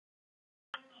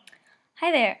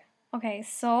Hi there. Okay,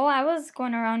 so I was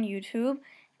going around YouTube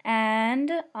and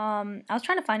I was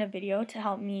trying to find a video to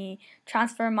help me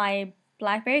transfer my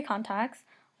BlackBerry contacts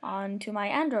onto my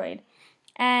Android.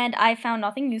 And I found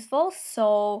nothing useful,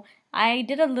 so I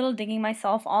did a little digging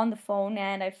myself on the phone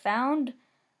and I found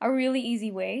a really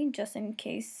easy way, just in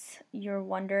case you're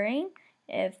wondering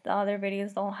if the other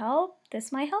videos don't help,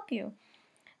 this might help you.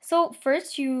 So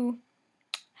first you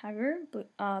have your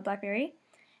BlackBerry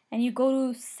and you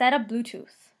go to set up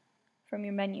Bluetooth from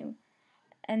your menu,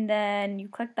 and then you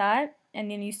click that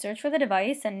and then you search for the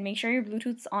device and make sure your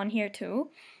Bluetooth's on here too,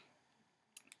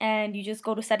 and you just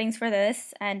go to settings for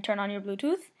this and turn on your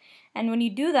Bluetooth. And when you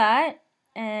do that,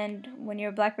 and when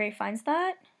your BlackBerry finds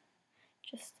that,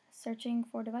 just searching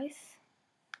for device,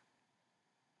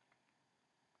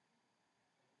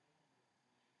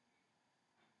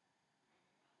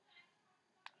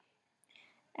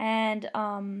 and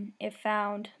it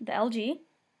found the LG.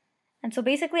 And so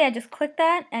basically I just click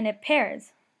that and it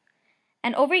pairs.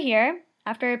 And over here,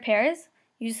 after it pairs,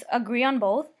 you just agree on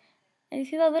both. And you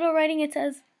see that little writing, it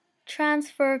says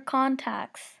transfer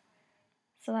contacts.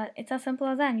 So that it's as simple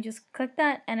as that. You just click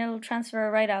that and it'll transfer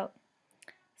right out.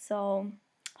 So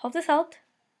hope this helped.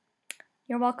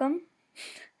 You're welcome.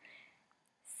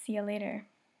 See you later.